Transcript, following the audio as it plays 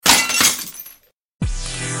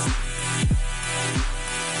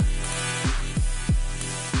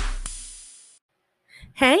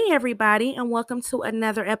Hey, everybody, and welcome to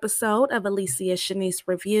another episode of Alicia Shanice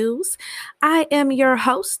Reviews. I am your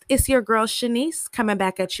host. It's your girl Shanice coming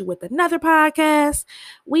back at you with another podcast.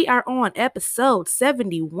 We are on episode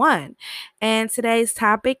 71, and today's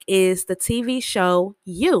topic is the TV show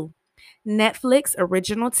You. Netflix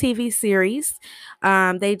original TV series.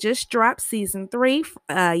 They just dropped season 3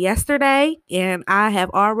 yesterday, and I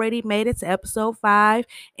have already made it to episode 5.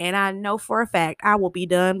 And I know for a fact I will be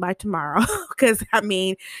done by tomorrow because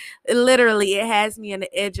literally, it has me on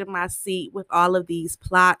the edge of my seat with all of these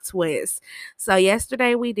plot twists. So,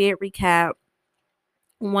 yesterday we did recap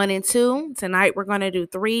 1 and 2. Tonight we're going to do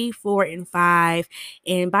 3, 4, and 5.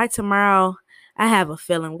 And by tomorrow, I have a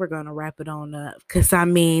feeling we're going to wrap it on up because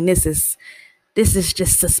this is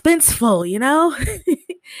just suspenseful, you know?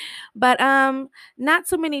 But not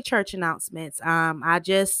too many church announcements. I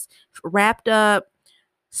just wrapped up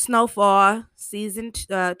Snowfall season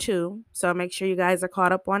 2. So make sure you guys are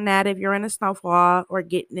caught up on that if you're in a Snowfall or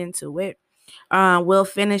getting into it. We'll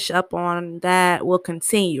finish up on that. We'll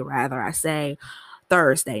continue, rather, I say,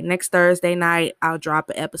 Thursday. Next Thursday night, I'll drop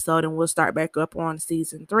an episode and we'll start back up on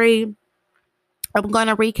season 3. I'm going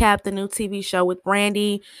to recap the new TV show with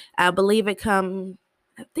Brandy. I think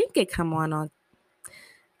it come on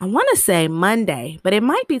I want to say Monday, but it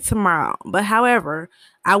might be tomorrow. But however,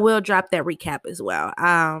 I will drop that recap as well.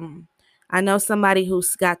 I know somebody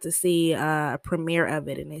who's got to see a premiere of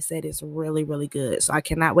it, and they said it's really, really good. So I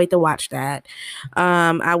cannot wait to watch that.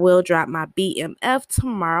 I will drop my BMF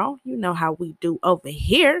tomorrow. You know how we do over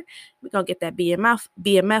here. We're going to get that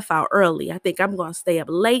BMF out early. I think I'm going to stay up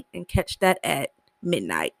late and catch that at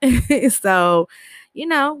midnight. So,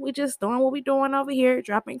 we just doing what we doing over here,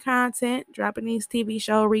 dropping content, dropping these TV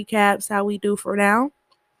show recaps, how we do for now.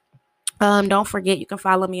 Don't forget, you can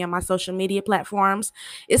follow me on my social media platforms.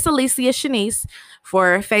 It's Alicia Shanice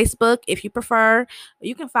for Facebook. If you prefer,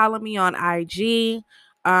 you can follow me on IG.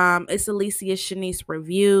 It's Alicia Shanice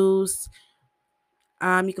Reviews.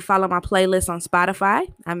 You can follow my playlist on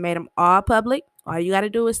Spotify. I made them all public. All you got to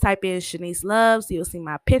do is type in Shanice Loves. You'll see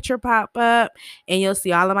my picture pop up and you'll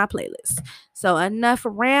see all of my playlists. So enough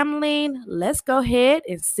rambling. Let's go ahead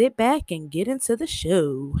and sit back and get into the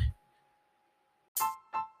show.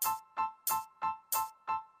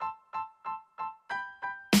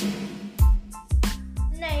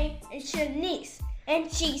 Name is Shanice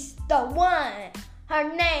and she's the one.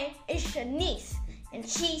 Her name is Shanice and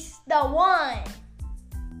she's the one.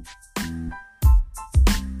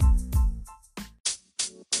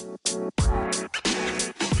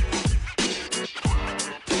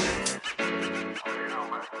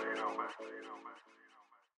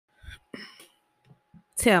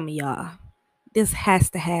 Tell me, y'all, this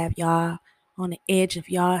has to have y'all on the edge of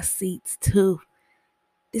y'all seats too.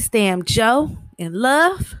 This damn Joe and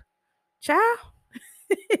Love, child.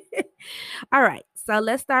 All right, so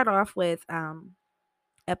let's start off with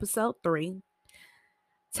episode 3,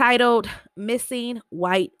 titled Missing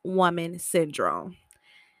White Woman Syndrome.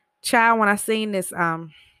 Child, when I seen this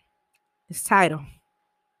title,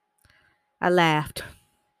 I laughed.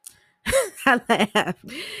 I laughed.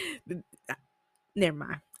 Never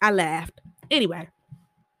mind. I laughed. Anyway,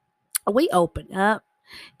 we open up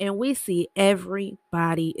and we see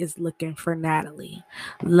everybody is looking for Natalie.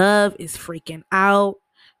 Love is freaking out.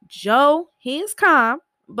 Joe, he is calm,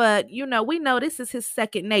 but we know this is his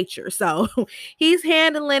second nature. So he's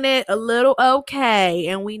handling it a little okay.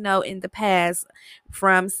 And we know in the past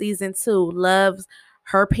from season 2,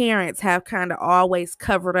 her parents have kind of always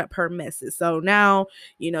covered up her messes. So now,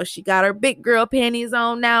 she got her big girl panties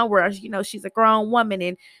on now where, she's a grown woman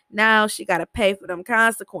and now she got to pay for them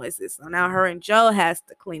consequences. So now her and Joe has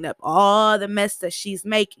to clean up all the mess that she's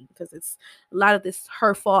making because it's a lot of this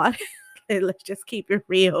her fault. Let's just keep it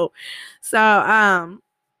real. So,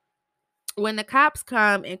 when the cops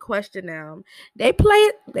come and question them, they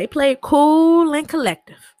play it cool and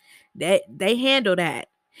collective. They handle that.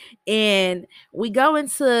 And we go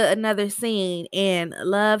into another scene and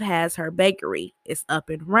Love has her bakery. It's up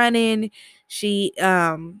and running. She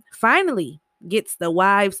finally gets the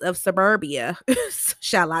wives of suburbia,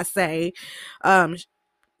 shall I say,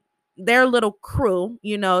 their little crew,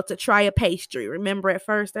 to try a pastry. Remember at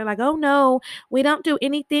first they're like, oh no, we don't do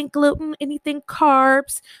anything gluten, anything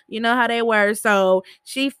carbs. You know how they were. So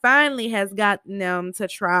she finally has gotten them to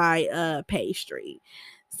try a pastry.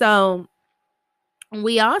 So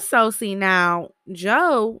we also see now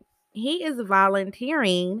Joe, he is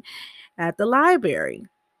volunteering at the library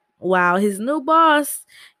while his new boss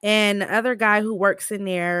and the other guy who works in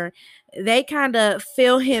there, they kind of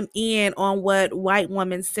fill him in on what white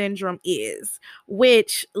woman syndrome is,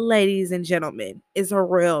 which, ladies and gentlemen, is a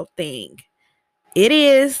real thing. It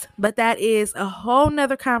is, but that is a whole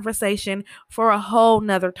nother conversation for a whole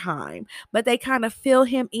nother time. But they kind of fill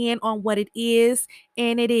him in on what it is,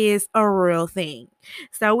 and it is a real thing.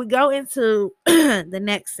 So we go into the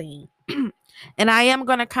next scene. And I am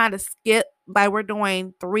going to kind of skip by we're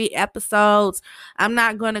doing 3 episodes. I'm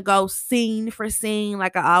not going to go scene for scene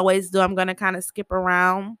like I always do. I'm going to kind of skip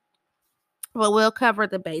around, but we'll cover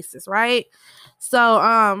the bases, right?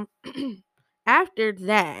 So after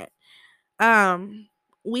that,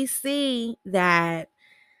 we see that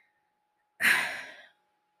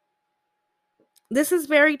this is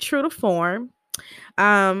very true to form.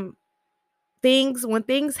 When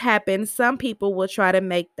things happen, some people will try to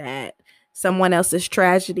make that someone else's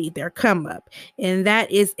tragedy their come up, and that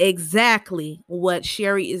is exactly what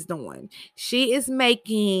Sherry is doing. She is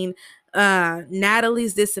making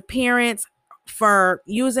Natalie's disappearance for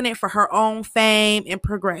using it for her own fame and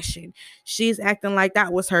progression. She's acting like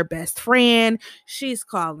that was her best friend. She's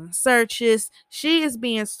calling searches. She is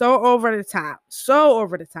being so over the top.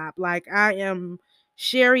 Like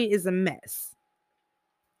Sherry is a mess.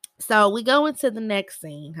 So we go into the next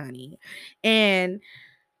scene, honey. And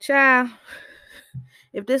child,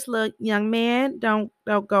 if this little young man don't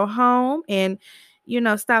go home and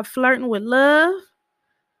stop flirting with Love,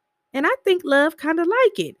 and I think Love kind of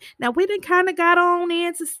like it. Now we done kind of got on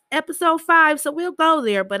into episode 5, so we'll go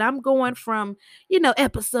there. But I'm going from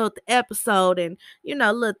episode to episode, and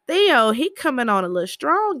little Theo, he coming on a little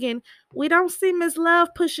strong, and we don't see Miss Love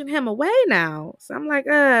pushing him away now. So I'm like,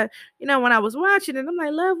 when I was watching it, I'm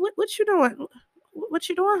like, Love, what you doing? What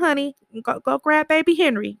you doing, honey? Go grab baby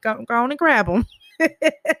Henry. Go on and grab him.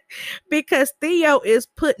 Because Theo is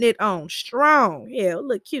putting it on strong. Yeah,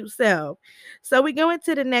 look cute self. So we go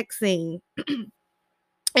into the next scene.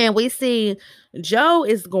 And we see Joe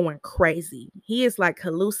is going crazy. He is like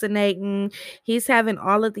hallucinating. He's having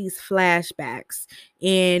all of these flashbacks.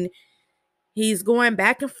 And he's going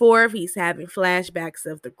back and forth. He's having flashbacks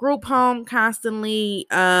of the group home constantly,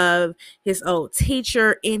 of his old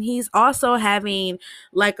teacher. And he's also having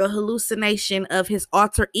like a hallucination of his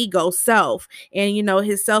alter ego self. And,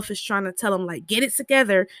 his self is trying to tell him, like, get it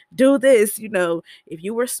together, do this. If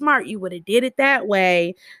you were smart, you would have did it that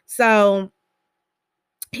way. So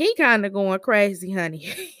he kind of going crazy, honey.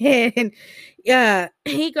 And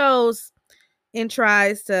he goes and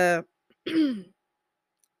tries to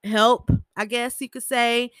help, I guess you could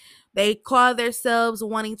say. They call themselves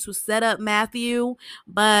wanting to set up Matthew,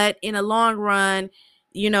 but in the long run,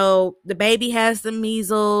 the baby has the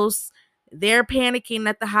measles. They're panicking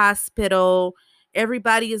at the hospital.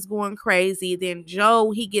 Everybody is going crazy. Then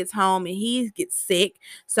Joe, he gets home and he gets sick.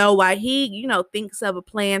 So while he, thinks of a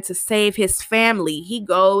plan to save his family, he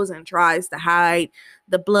goes and tries to hide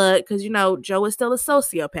the blood because, Joe is still a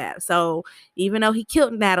sociopath. So even though he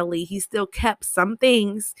killed Natalie, he still kept some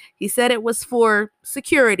things. He said it was for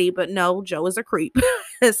security, but no, Joe is a creep.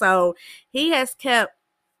 So he has kept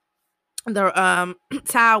the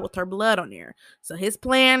towel with her blood on there. So his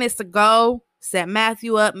plan is to go set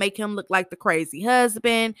Matthew up, make him look like the crazy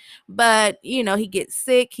husband. But, he gets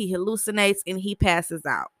sick, he hallucinates, and he passes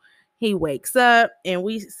out. He wakes up, and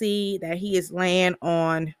we see that he is laying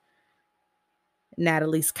on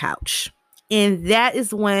Natalie's couch. And that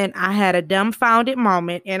is when I had a dumbfounded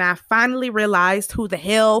moment, and I finally realized who the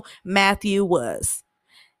hell Matthew was.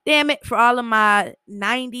 Damn it, for all of my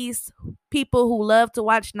 90s people who love to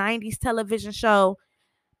watch 90s television show,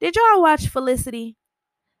 did y'all watch Felicity?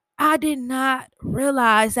 I did not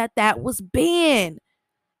realize that was Ben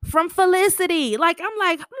from Felicity. I'm like,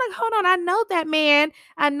 hold on, I know that man,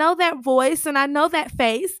 I know that voice, and I know that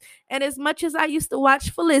face. And as much as I used to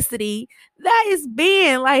watch Felicity, that is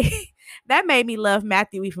Ben. Like, that made me love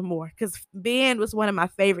Matthew even more because Ben was one of my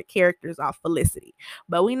favorite characters off Felicity.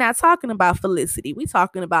 But we're not talking about Felicity, we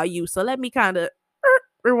talking about you. So let me kind of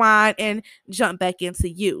rewind and jump back into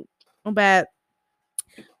you. But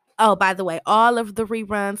oh, by the way, all of the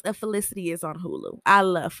reruns of Felicity is on Hulu. I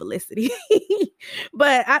love Felicity.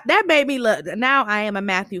 But that made me love. Now I am a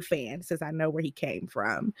Matthew fan since I know where he came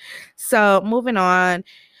from. So moving on,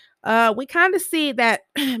 we kind of see that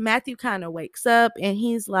Matthew kind of wakes up and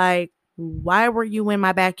he's like, why were you in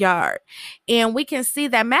my backyard? And we can see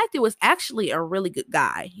that Matthew is actually a really good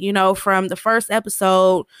guy. From the first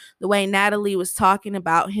episode, the way Natalie was talking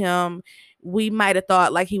about him, we might have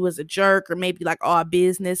thought like he was a jerk or maybe like all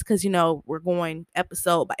business because, we're going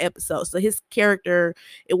episode by episode. So his character,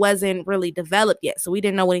 it wasn't really developed yet. So we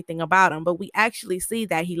didn't know anything about him. But we actually see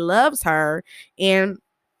that he loves her. And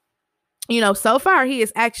so far he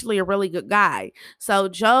is actually a really good guy. So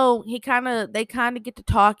Joe, they kind of get to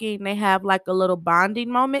talking. They have like a little bonding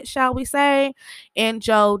moment, shall we say. And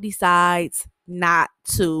Joe decides not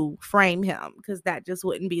to frame him, because that just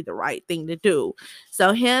wouldn't be the right thing to do.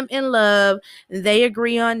 So him and Love, they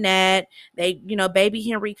agree on that. They, baby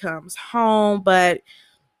Henry comes home, but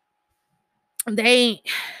they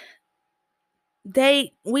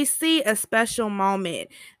we see a special moment.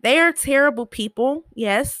 They are terrible people.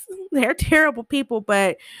 Yes, they're terrible people,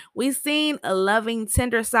 but we've seen a loving,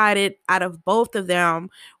 tender-sided out of both of them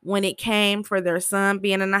when it came for their son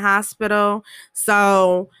being in the hospital.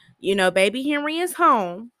 So, baby Henry is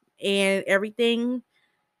home and everything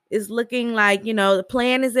is looking like, the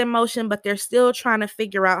plan is in motion, but they're still trying to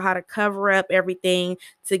figure out how to cover up everything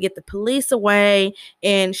to get the police away.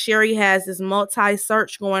 And Sherry has this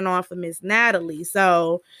multi-search going on for Miss Natalie.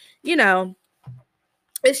 So,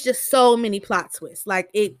 it's just so many plot twists. Like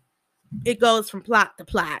it goes from plot to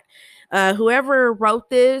plot. Whoever wrote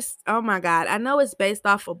this, oh my God, I know it's based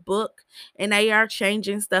off a book and they are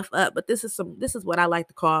changing stuff up, but this is what I like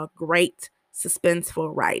to call great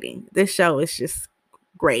suspenseful writing. This show is just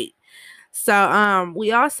great. So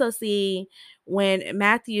we also see when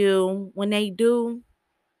they do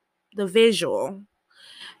the visual,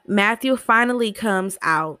 Matthew finally comes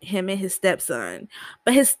out, him and his stepson.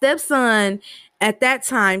 But his stepson at that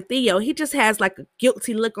time, Theo, he just has like a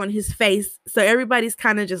guilty look on his face. So everybody's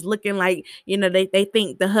kind of just looking like, they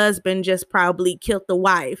think the husband just probably killed the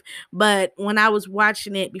wife. But when I was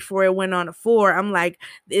watching it before it went on the 4, I'm like,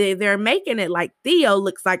 they're making it like Theo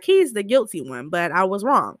looks like he's the guilty one, but I was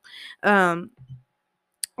wrong.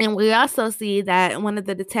 And we also see that one of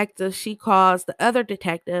the detectives, she calls the other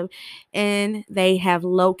detective, and they have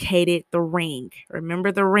located the ring.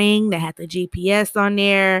 Remember the ring? They had the GPS on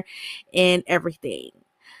there and everything.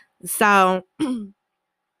 So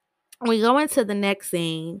we go into the next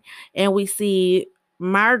scene and we see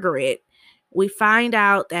Margaret. We find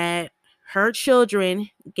out that her children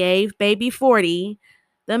gave baby 40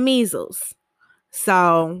 the measles.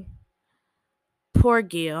 So poor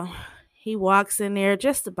Gil. He walks in there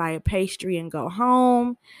just to buy a pastry and go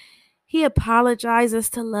home. He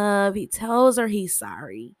apologizes to Love. He tells her he's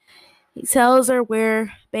sorry. He tells her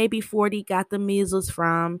where baby 40 got the measles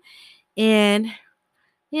from. And,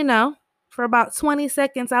 for about 20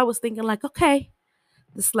 seconds, I was thinking like, okay,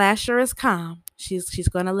 the slasher is calm. She's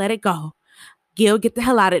going to let it go. Gil, get the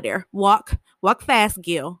hell out of there. Walk fast,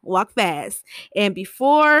 Gil. Walk fast. And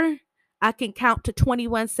before I can count to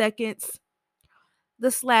 21 seconds, the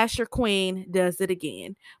slasher queen does it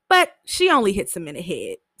again, but she only hits him in the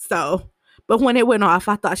head. So, but when it went off,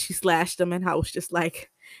 I thought she slashed him, and I was just like,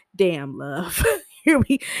 damn, Love. Here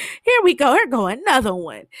we go. Here go another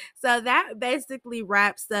one. So that basically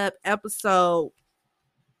wraps up episode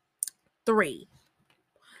 3.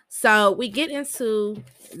 So we get into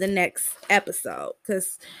the next episode,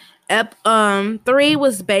 because 3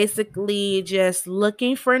 was basically just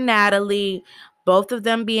looking for Natalie, both of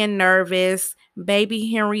them being nervous, baby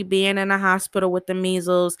Henry being in a hospital with the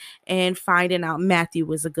measles, and finding out Matthew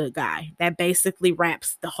was a good guy. That basically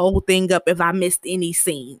wraps the whole thing up if I missed any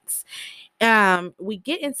scenes. We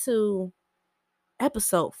get into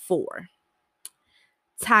episode 4,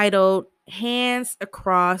 titled Hands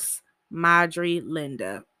Across Madre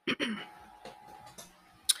Linda.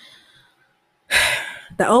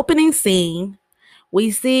 The opening scene, we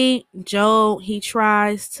see Joe, he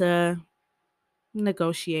tries to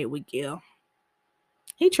negotiate with Gil.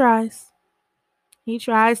 He tries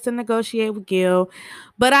to negotiate with Gil,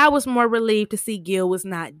 but I was more relieved to see Gil was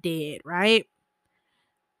not dead, right?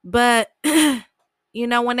 But,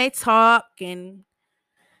 when they talk and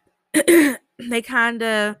they kind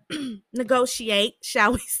of negotiate,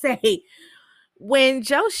 shall we say, when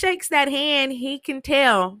Joe shakes that hand, he can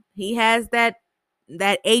tell he has that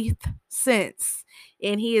 8th sense,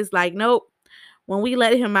 and he is like, nope. When we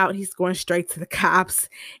let him out, he's going straight to the cops,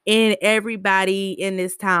 and everybody in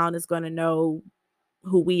this town is going to know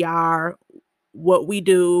who we are, what we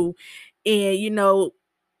do, and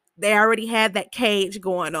they already had that cage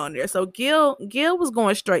going on there. So Gil was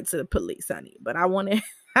going straight to the police, honey. But I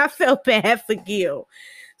felt bad for Gil.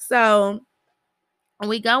 So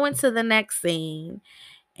we go into the next scene,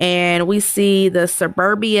 and we see the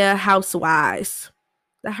Suburbia housewives.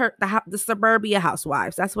 The Suburbia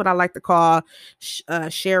housewives. That's what I like to call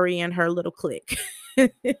Sherry and her little clique.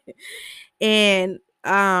 And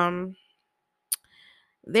they're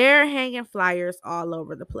hanging flyers all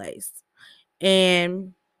over the place.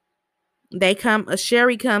 And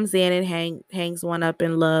Sherry comes in and hangs one up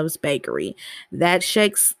in Love's bakery. That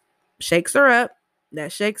shakes her up.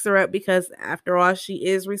 That shakes her up because after all, she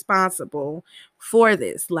is responsible for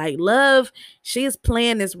this. Like Love, she's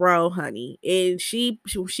playing this role, honey. And she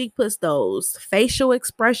puts those facial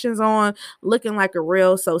expressions on looking like a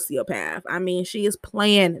real sociopath. I mean, she is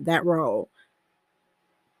playing that role.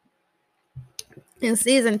 In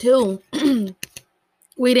season 2,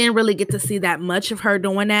 we didn't really get to see that much of her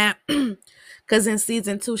doing that. Because in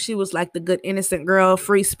season 2, she was like the good, innocent girl,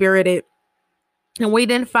 free-spirited. And we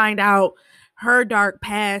didn't find out her dark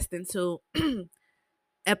past until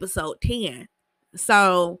episode 10.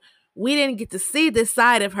 So we didn't get to see this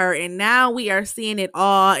side of her, and now we are seeing it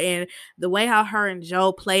all. And the way how her and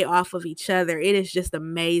Joe play off of each other, it is just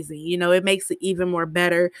amazing. You know, it makes it even more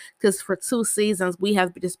better because for 2 seasons we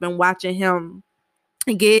have just been watching him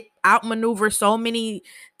get outmaneuver so many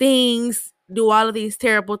things, do all of these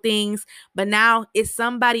terrible things, but now it's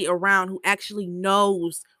somebody around who actually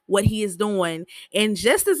knows what he is doing and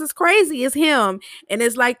just as crazy as him. And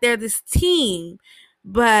it's like they're this team,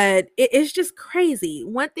 but it's just crazy.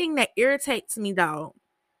 One thing that irritates me though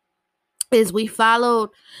is we followed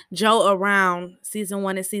Joe around season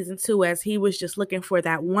 1 and season 2 as he was just looking for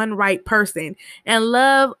that one right person. And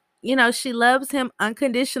Love, you know, she loves him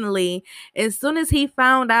unconditionally. As soon as he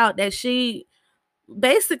found out that she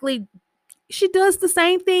does the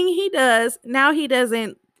same thing he does, now he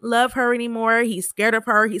doesn't love her anymore. He's scared of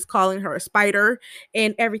her. He's calling her a spider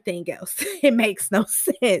and everything else. It makes no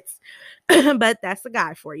sense. But that's the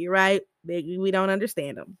guy for you, right? We don't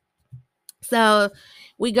understand him. So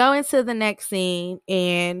we go into the next scene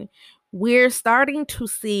and we're starting to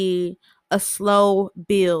see a slow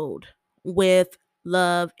build with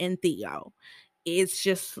Love and Theo. It's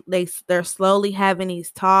just they're slowly having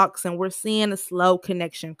these talks and we're seeing a slow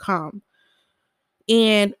connection come.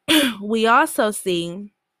 And we also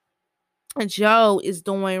see Joe is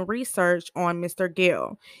doing research on Mr.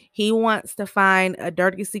 Gill. He wants to find a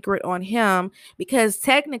dirty secret on him because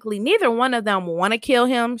technically neither one of them want to kill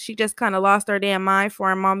him. She just kind of lost her damn mind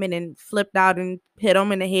for a moment and flipped out and hit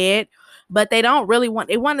him in the head. But they don't really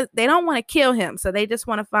they don't want to kill him. So they just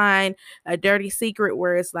want to find a dirty secret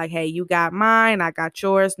where it's like, hey, you got mine, I got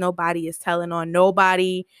yours. Nobody is telling on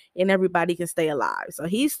nobody and everybody can stay alive. So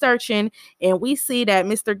he's searching and we see that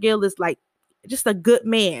Mr. Gill is like just a good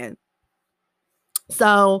man.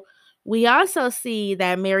 So we also see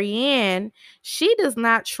that Marianne, she does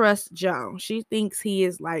not trust Joe. She thinks he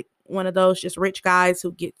is like one of those just rich guys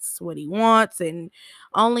who gets what he wants and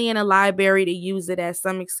only in a library to use it as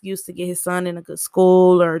some excuse to get his son in a good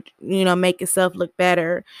school or, you know, make himself look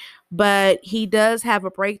better. But he does have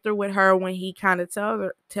a breakthrough with her when he kind of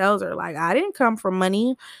tells her like, I didn't come for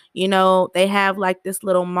money. You know, they have like this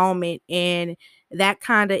little moment and that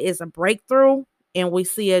kind of is a breakthrough. And we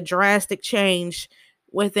see a drastic change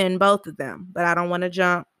within both of them. But I don't want to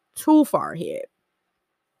jump too far ahead.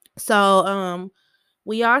 So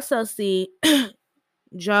we also see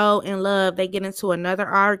Joe and Love, they get into another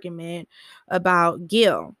argument about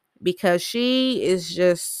Gil because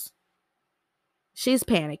she's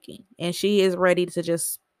panicking and she is ready to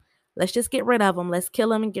let's just get rid of him. Let's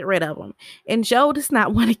kill him and get rid of him. And Joe does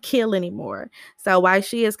not want to kill anymore. So while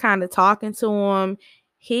she is kind of talking to him,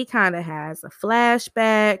 he kind of has a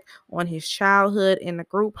flashback on his childhood in the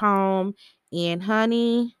group home. And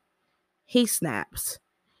honey, he snaps.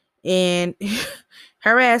 And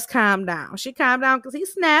her ass calmed down. She calmed down because he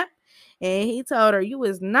snapped. And he told her, you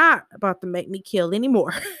is not about to make me kill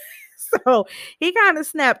anymore. So he kind of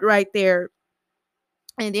snapped right there.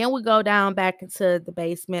 And then we go down back into the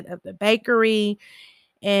basement of the bakery.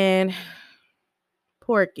 And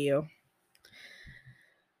poor Gil.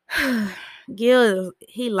 Gil,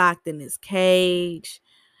 he locked in his cage,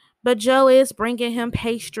 but Joe is bringing him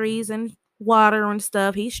pastries and water and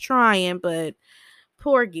stuff. He's trying, but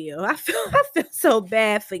poor Gil. I feel so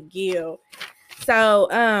bad for Gil.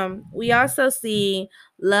 So we also see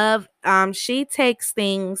Love. She takes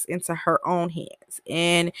things into her own hands,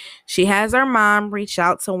 and she has her mom reach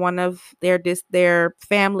out to one of their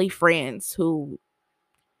family friends who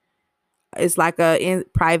is like a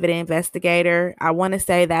private investigator. I want to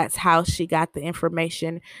say that's how she got the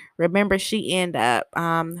information. Remember, she ended up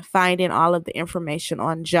finding all of the information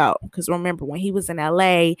on Joe. Because remember, when he was in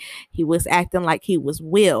LA, he was acting like he was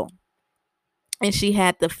Will. And she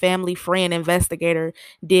had the family friend investigator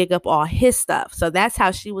dig up all his stuff. So that's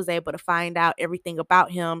how she was able to find out everything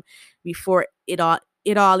about him before it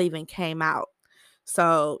all even came out.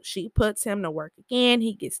 So she puts him to work again.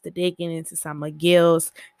 He gets to digging into some of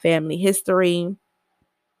Gil's family history.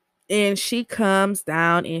 And she comes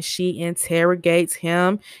down and she interrogates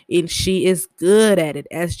him. And she is good at it,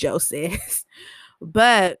 as Joe says.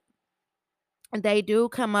 But they do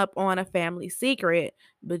come up on a family secret,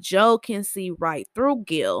 but Joe can see right through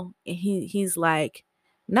Gil, and he's like,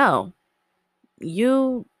 no,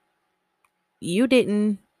 you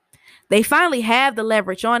didn't. They finally have the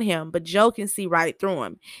leverage on him, but Joe can see right through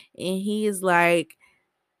him, and he is like,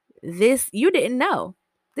 this, you didn't know,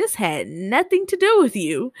 this had nothing to do with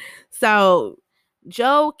you. So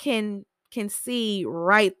Joe can see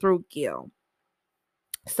right through Gil.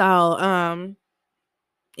 So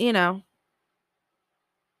you know,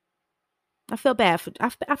 I felt bad for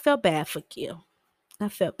I felt bad for Gil. I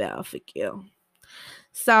felt bad for Gil.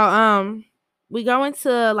 So we go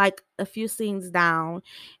into like a few scenes down,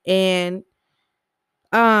 and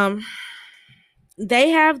um they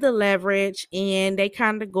have the leverage, and they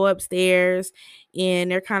kind of go upstairs,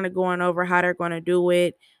 and they're kind of going over how they're going to do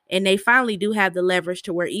it. And they finally do have the leverage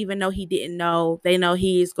to where, even though he didn't know, they know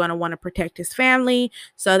he's going to want to protect his family.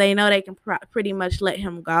 So they know they can pretty much let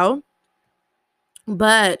him go.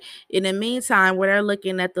 But in the meantime, where they're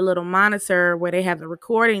looking at the little monitor where they have the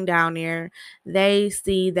recording down there, they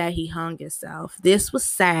see that he hung himself. This was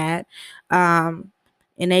sad. And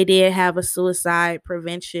they did have a suicide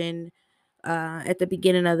prevention at the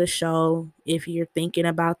beginning of the show, if you're thinking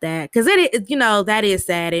about that, because it is, that is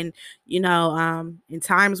sad. And in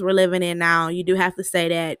times we're living in now, you do have to say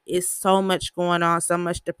that it's so much going on, so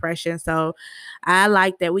much depression. So I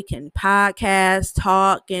like that we can podcast,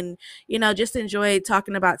 talk, and just enjoy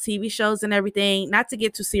talking about TV shows and everything, not to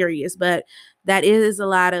get too serious, but that is a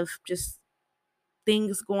lot of just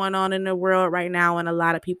things going on in the world right now, and a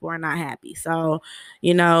lot of people are not happy. So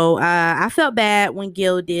I felt bad when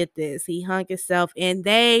Gil did this. He hung himself, and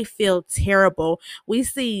they feel terrible. We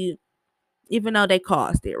see, even though they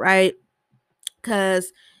caused it, right?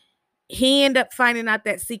 Because he ended up finding out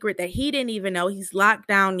that secret that he didn't even know. He's locked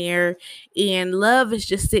down there, and Love is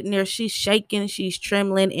just sitting there. She's shaking, she's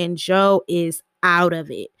trembling, and Joe is out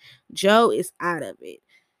of it. Joe is out of it.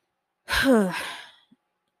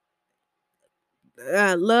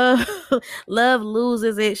 Love Love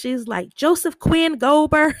loses it. She's like, Joseph Quinn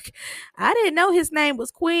Goldberg. I didn't know his name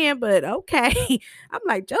was Quinn, but okay. I'm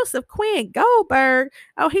like, Joseph Quinn Goldberg.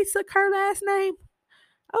 Oh, he took her last name.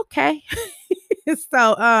 Okay.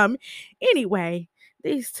 So anyway,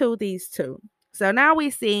 these two. So now we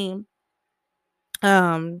see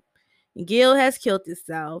Gil has killed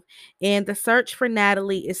himself, and the search for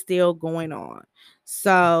Natalie is still going on.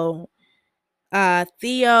 So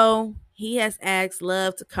Theo, he has asked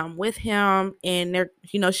Love to come with him, and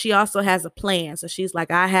she also has a plan. So she's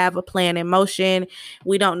like, I have a plan in motion.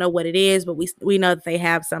 We don't know what it is, but we know that they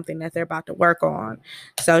have something that they're about to work on.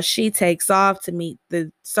 So she takes off to meet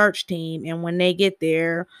the search team, and when they get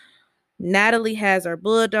there, Natalie has her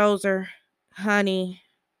bulldozer. Honey,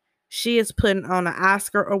 she is putting on an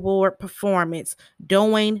Oscar award performance,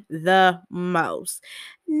 doing the most.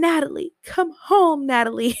 Natalie, come home,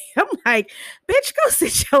 Natalie. I'm like, bitch, go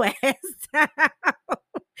sit your ass down.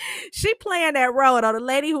 She playing that role, though. The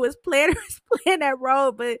lady who is playing that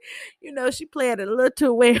role, but she playing it a little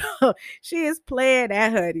too well. She is playing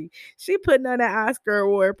that, honey. She putting on that Oscar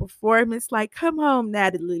award performance, like, come home,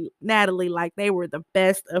 Natalie, like they were the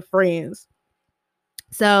best of friends.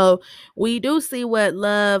 So we do see what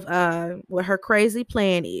Love, what her crazy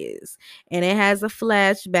plan is, and it has a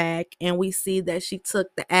flashback, and we see that she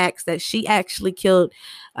took the axe that she actually killed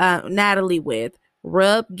Natalie with,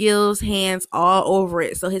 rubbed Gil's hands all over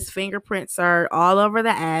it, so his fingerprints are all over the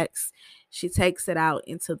axe. She takes it out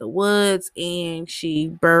into the woods, and she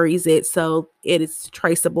buries it so it is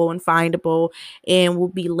traceable and findable, and will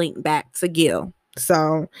be linked back to Gil.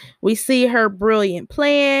 So we see her brilliant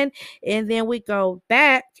plan, and then we go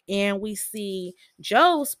back and we see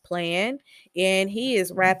Joe's plan, and he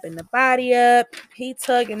is wrapping the body up. He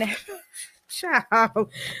tugging that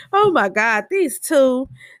child. Oh my God, these two.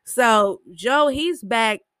 So Joe, he's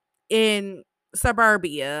back in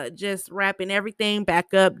suburbia, just wrapping everything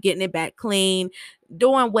back up, getting it back clean,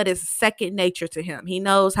 doing what is second nature to him. He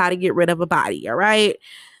knows how to get rid of a body. All right.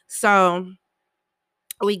 So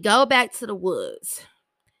we go back to the woods,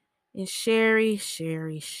 and Sherry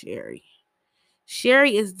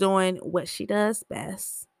is doing what she does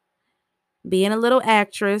best, being a little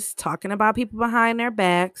actress, talking about people behind their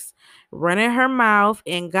backs, running her mouth,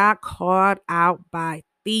 and got called out by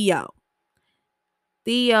Theo.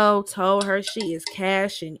 Theo told her she is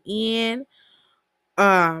cashing in.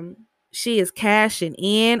 She is cashing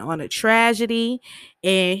in on a tragedy,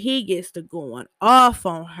 and he gets to going off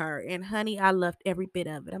on her. And honey, I loved every bit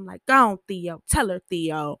of it. I'm like, go on, Theo. Tell her,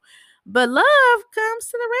 Theo. But Love comes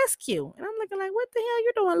to the rescue. And I'm looking like, what the hell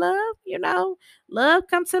you doing, Love? Love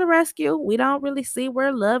comes to the rescue. We don't really see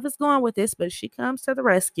where Love is going with this, but she comes to the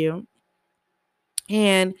rescue.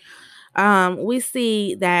 And we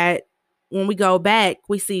see that when we go back,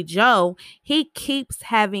 we see Joe, he keeps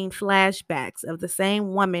having flashbacks of the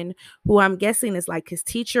same woman who I'm guessing is like his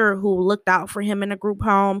teacher who looked out for him in a group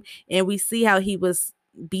home. And we see how he was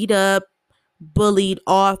beat up, bullied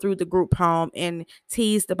all through the group home, and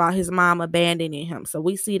teased about his mom abandoning him. So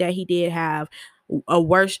we see that he did have a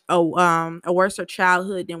worse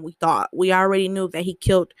childhood than we thought. We already knew that he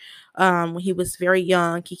killed when he was very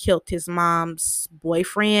young. He killed his mom's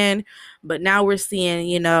boyfriend, but now we're seeing,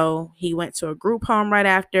 he went to a group home right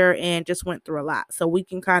after and just went through a lot. So we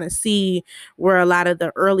can kind of see where a lot of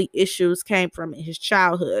the early issues came from in his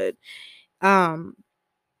childhood.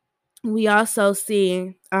 We also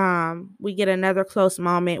see we get another close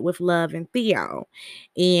moment with Love and Theo.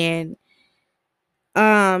 And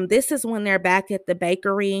this is when they're back at the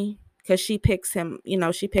bakery because she picks him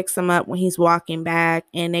up when he's walking back,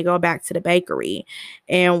 and they go back to the bakery.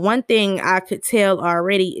 And one thing I could tell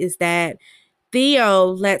already is that Theo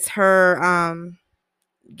lets her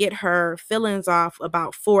get her feelings off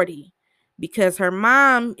about 40 because her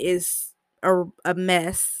mom is a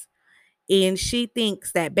mess, and she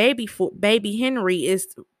thinks that baby Henry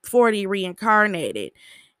is 40 reincarnated.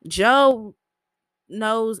 Joe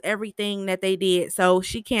knows everything that they did, so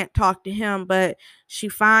she can't talk to him, but she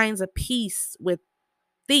finds a peace with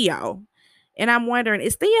Theo. And I'm wondering,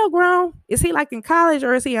 is Theo grown? Is he like in college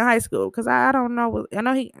or is he in high school? Because I don't know. I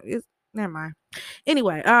know he is. Never mind.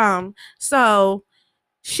 Anyway, so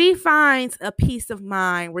she finds a peace of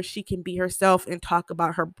mind where she can be herself and talk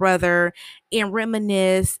about her brother and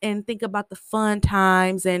reminisce and think about the fun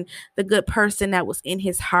times and the good person that was in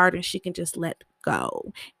his heart, and she can just let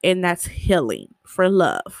go. And that's healing for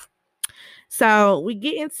Love. So we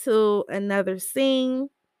get into another scene.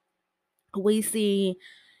 We see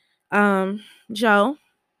Joe.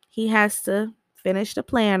 He has to finish the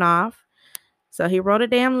plan off. So he wrote a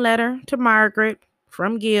damn letter to Margaret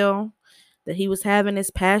from Gil that he was having this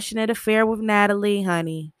passionate affair with Natalie,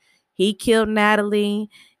 honey. He killed Natalie.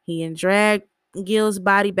 He dragged Gil's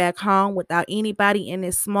body back home without anybody in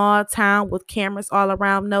this small town with cameras all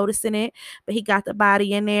around noticing it. But he got the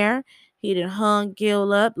body in there. He done hung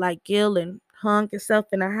Gil up like Gil and hung himself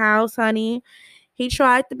in the house, honey. He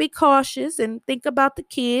tried to be cautious and think about the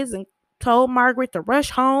kids and told Margaret to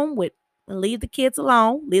rush home and leave the kids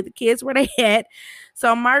alone, leave the kids where they at.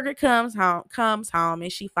 So Margaret comes home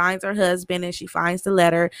and she finds her husband and she finds the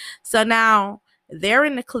letter. So now they're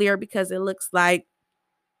in the clear because it looks like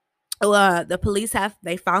the police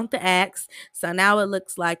they found the axe. So now it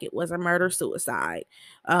looks like it was a murder-suicide.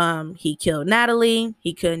 He killed Natalie.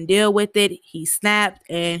 He couldn't deal with it. He snapped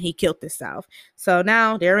and he killed himself. So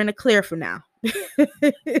now they're in the clear for now.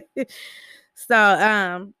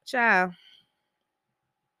 So, child,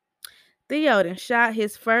 Theo then shot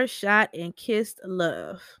his first shot and kissed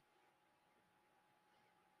Love.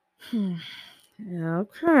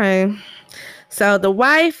 Okay. So the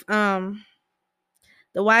wife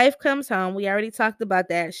comes home. We already talked about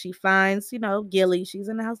that. She finds, Gilly. She's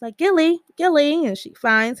in the house like, Gilly, and she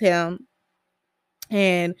finds him.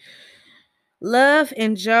 And Love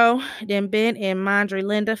and Joe then been in Mondre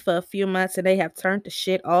Linda for a few months, and they have turned the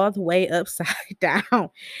shit all the way upside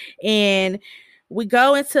down. And we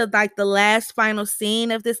go into like the last final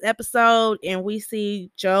scene of this episode, and we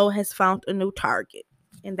see Joe has found a new target,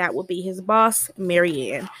 and that will be his boss,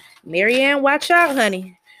 Marianne. Marianne, watch out,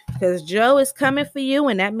 honey, because Joe is coming for you,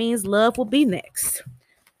 and that means Love will be next.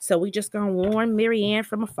 So we just gonna warn Marianne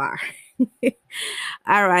from afar.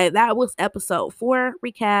 All right, that was episode 4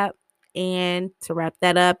 recap. And to wrap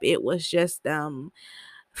that up, it was just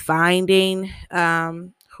finding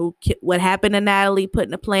what happened to Natalie,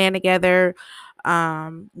 putting a plan together.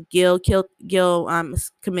 Gil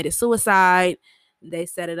committed suicide. They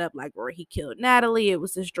set it up like where he killed Natalie. It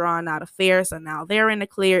was this drawn out affair. So now they're in the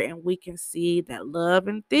clear, and we can see that Love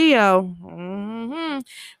and Theo.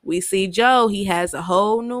 We see Joe. He has a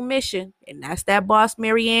whole new mission, and that's that boss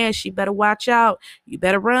Marianne. She better watch out. You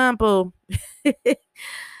better run, boo.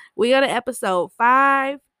 We go to episode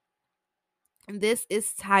 5. And this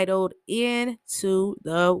is titled Into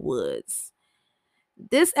the Woods.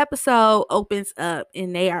 This episode opens up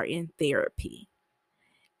and they are in therapy.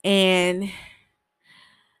 And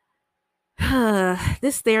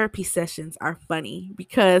this therapy sessions are funny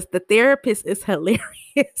because the therapist is hilarious.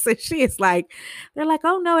 And she is like, they're like,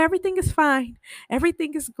 oh no, everything is fine.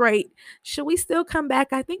 Everything is great. Should we still come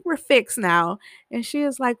back? I think we're fixed now. And she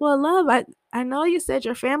is like, well, Love, I know you said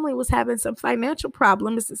your family was having some financial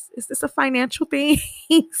problems. Is this a financial thing?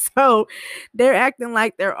 So they're acting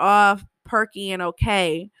like they're off, perky and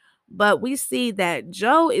okay. But we see that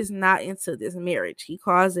Joe is not into this marriage. He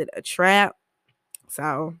calls it a trap.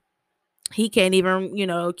 So he can't even,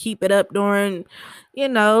 keep it up during,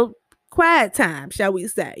 quiet time, shall we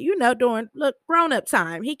say, during grown up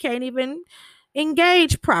time. He can't even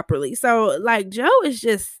engage properly. So like Joe is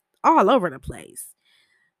just all over the place.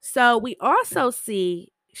 So we also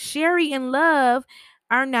see Sherry and Love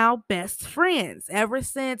are now best friends. Ever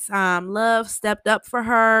since Love stepped up for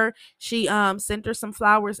her, she sent her some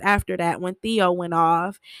flowers after that when Theo went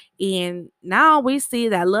off. And now we see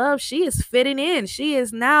that Love, she is fitting in. She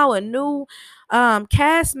is now a new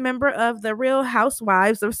cast member of the Real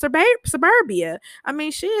Housewives of Suburbia. I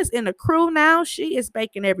mean, she is in a crew now. She is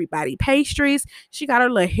baking everybody pastries. She got her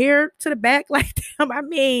little hair to the back like them. I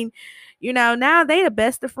mean, now they the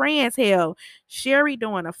best of friends. Hell, Sherry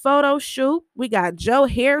doing a photo shoot. We got Joe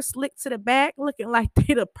hair slicked to the back, looking like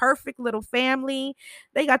they the perfect little family.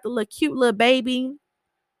 They got the little cute little baby.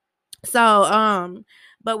 So,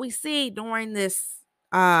 but we see during this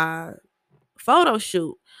photo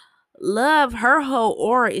shoot, Love, her whole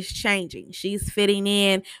aura is changing. She's fitting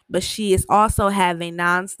in, but she is also having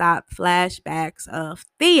nonstop flashbacks of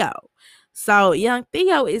Theo. So young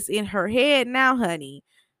Theo is in her head now, honey.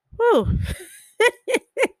 Whew.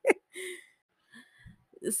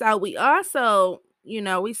 So we also,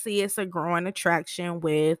 we see it's a growing attraction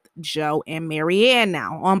with Joe and Marianne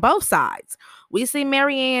now on both sides. We see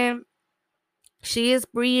Marianne, she is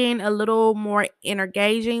being a little more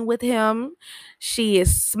engaging with him. She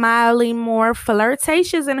is smiling more,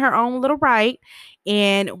 flirtatious in her own little right.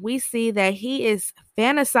 And we see that he is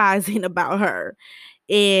fantasizing about her.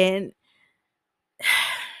 And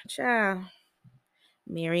child,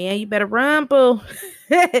 Marianne, you better run, boo.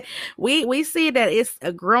 we see that it's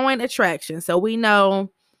a growing attraction. So we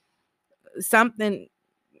know something.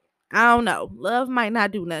 I don't know. Love might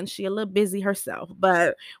not do nothing. She a little busy herself.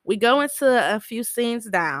 But we go into a few scenes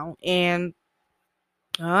down and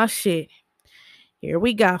oh shit. Here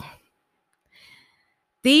we go.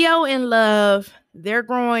 Theo and Love, they're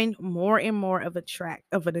growing more and more of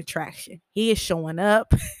an attraction. He is showing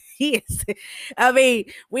up. He is. I mean,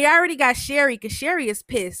 we already got Sherry because Sherry is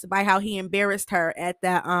pissed by how he embarrassed her at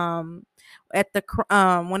the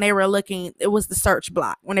when they were looking, it was the search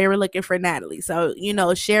block when they were looking for Natalie. So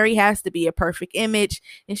Sherry has to be a perfect image,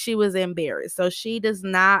 and she was embarrassed. So she does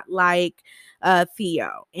not like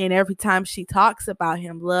Theo, and every time she talks about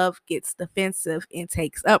him, Love gets defensive and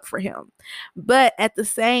takes up for him. But at the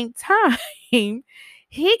same time, he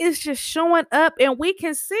is just showing up, and we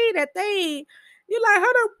can see that you're like,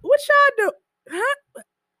 hold on, what y'all do? Huh?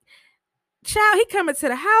 Child, he coming to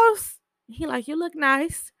the house. He like, you look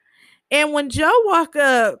nice. And when Joe walk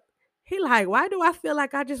up, he like, why do I feel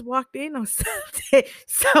like I just walked in on something?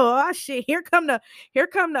 So, oh shit, here come the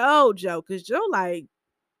old Joe. Cause Joe like,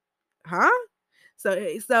 huh?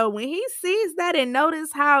 So when he sees that and notice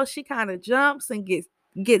how she kind of jumps and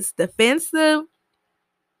gets defensive,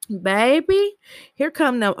 baby, here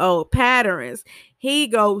come them old patterns. He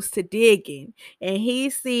goes to digging and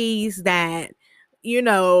he sees that,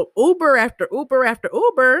 Uber after Uber after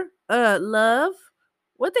Uber, Love,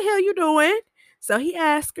 what the hell you doing? So he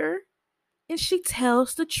asks her and she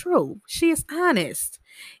tells the truth. She is honest.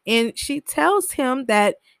 And she tells him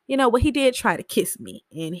that, he did try to kiss me,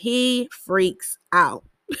 and he freaks out.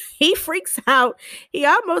 He freaks out. He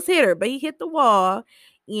almost hit her, but he hit the wall.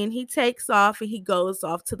 And he takes off and he goes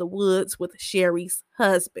off to the woods with Sherry's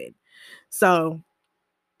husband. So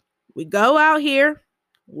we go out here.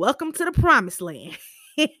 Welcome to the promised land.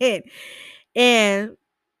 And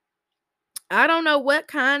I don't know what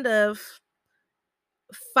kind of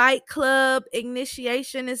Fight Club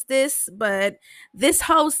initiation is this, but this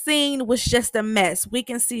whole scene was just a mess. We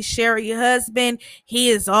can see Sherry's husband. He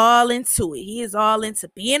is all into it. He is all into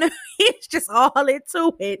being he's just all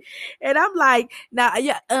into it. And I'm like, now,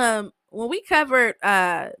 yeah, when we covered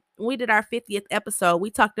we did our 50th episode,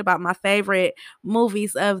 we talked about my favorite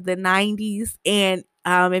movies of the 90s. And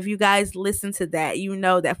if you guys listen to that, you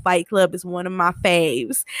know that Fight Club is one of my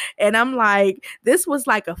faves. And I'm like, this was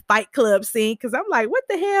like a Fight Club scene because I'm like, what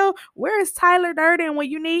the hell? Where is Tyler Durden when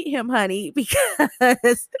you need him, honey?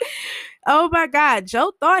 Because, oh my God,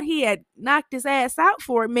 Joe thought he had knocked his ass out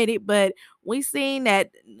for a minute, but we seen that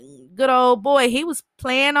good old boy, he was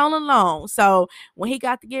playing all along. So when he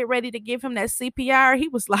got to get ready to give him that CPR, he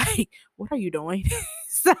was like, what are you doing?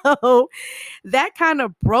 So that kind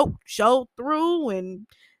of broke Joe through, and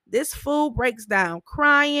this fool breaks down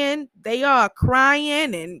crying. They are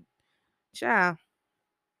crying, and child,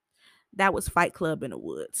 that was Fight Club in the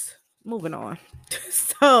woods. Moving on.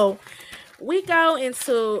 So we go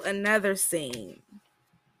into another scene,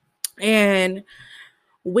 and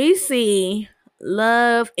we see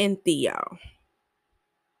Love and Theo.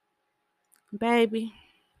 baby,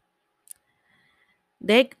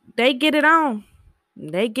 they get it on.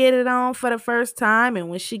 They get it on for the first time, and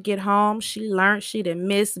when she get home, she learned she done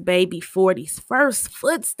missed baby 40's first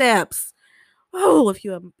footsteps. Oh, if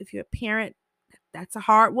you're a parent, that's a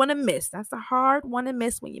hard one to miss. That's a hard one to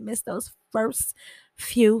miss when you miss those first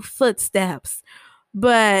few footsteps.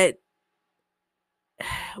 But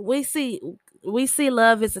we see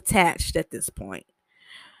love is attached at this point.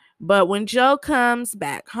 But when Joe comes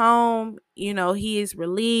back home, he is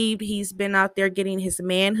relieved. He's been out there getting his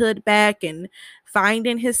manhood back and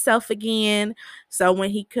finding himself again. So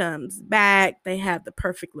when he comes back, they have the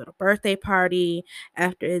perfect little birthday party.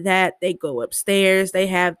 After that, they go upstairs. They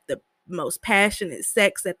have the most passionate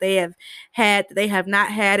sex that they have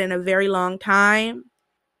not had in a very long time.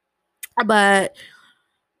 But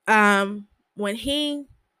when he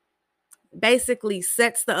basically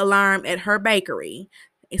sets the alarm at her bakery,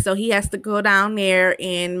 so he has to go down there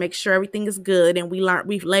and make sure everything is good. And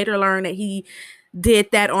we've later learned that he did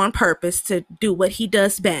that on purpose to do what he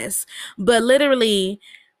does best. But literally,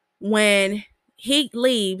 when he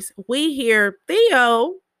leaves, we hear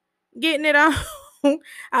Theo getting it on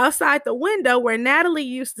outside the window where Natalie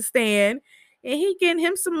used to stand, and he getting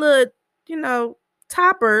him some little,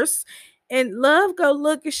 toppers. And Love go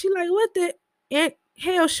look, and she like, what the? And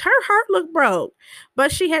hell, her heart looked broke.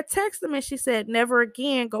 But she had texted him and she said, never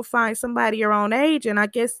again, go find somebody your own age. And I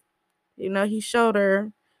guess, he showed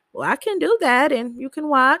her, well, I can do that and you can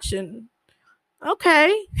watch. And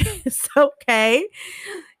okay, it's okay.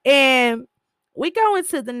 And we go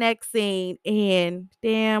into the next scene, and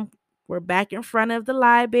damn, we're back in front of the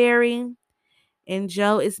library, and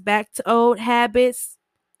Joe is back to old habits.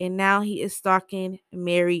 And now he is stalking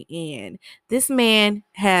Mary Ann. This man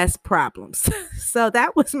has problems. So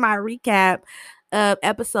that was my recap of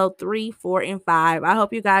episode 3, 4, and 5. I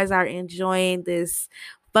hope you guys are enjoying this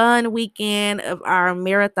fun weekend of our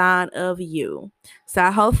marathon of You. So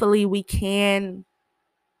hopefully we can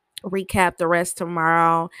recap the rest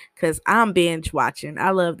tomorrow, because I'm binge watching. I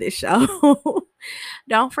love this show.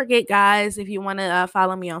 Don't forget, guys, if you want to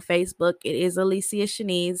follow me on Facebook, it is Alicia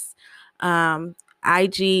Shanice.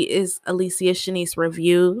 IG is Alicia Shanice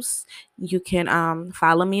Reviews. You can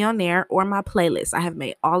follow me on there, or my playlist. I have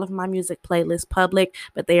made all of my music playlists public,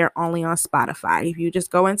 but they are only on Spotify. If you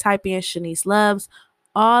just go and type in Shanice Loves,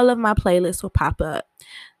 all of my playlists will pop up.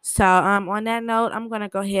 So on that note, I'm going to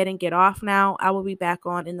go ahead and get off now. I will be back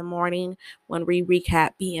on in the morning when we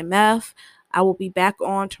recap BMF. I will be back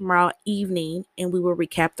on tomorrow evening, and we will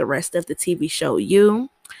recap the rest of the TV show You.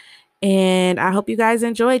 And I hope you guys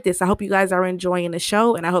enjoyed this. I hope you guys are enjoying the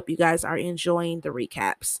show, and I hope you guys are enjoying the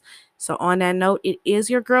recaps. So on that note, it is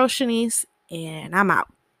your girl Shanice, and I'm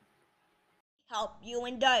out. Hope you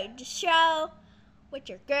enjoyed the show with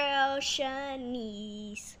your girl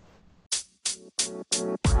Shanice.